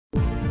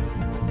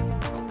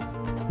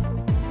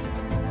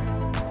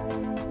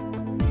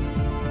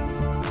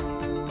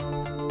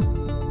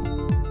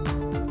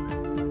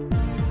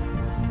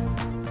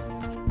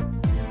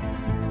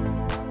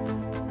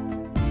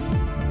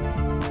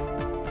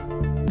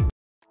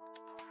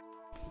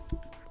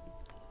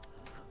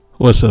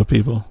What's up,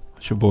 people?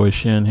 It's your boy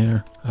Shin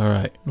here.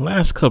 Alright,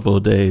 last couple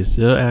of days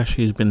there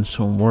actually has been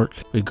some work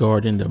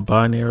regarding the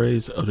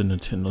binaries of the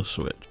Nintendo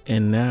Switch,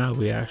 and now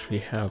we actually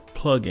have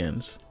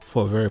plugins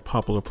for a very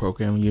popular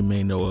program you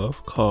may know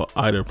of called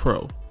Either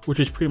Pro, which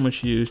is pretty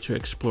much used to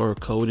explore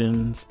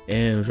codings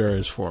and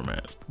various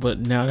formats. But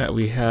now that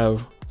we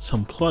have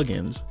some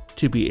plugins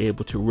to be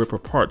able to rip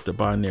apart the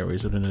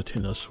binaries of the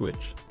Nintendo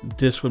Switch,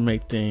 this would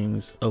make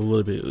things a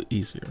little bit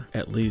easier.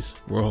 At least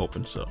we're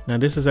hoping so. Now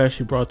this is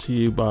actually brought to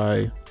you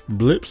by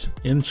Blips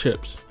and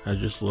Chips. I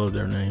just love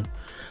their name.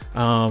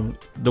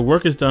 The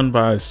work is done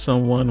by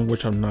someone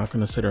which I'm not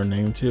going to say their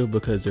name to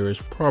because there is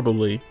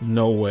probably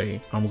no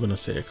way I'm going to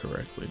say it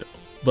correctly though.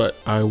 But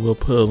I will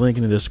put a link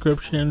in the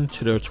description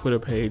to their Twitter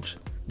page.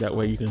 That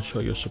way you can show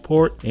your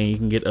support and you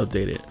can get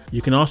updated.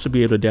 You can also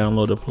be able to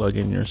download the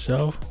plugin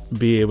yourself,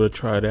 be able to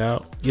try it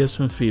out, give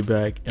some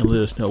feedback, and let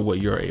us know what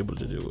you're able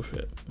to do with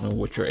it and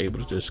what you're able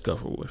to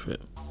discover with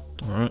it.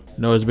 Alright,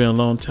 know it's been a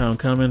long time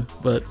coming,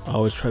 but I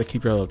always try to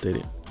keep y'all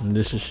updated. And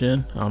this is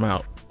Shin, I'm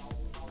out.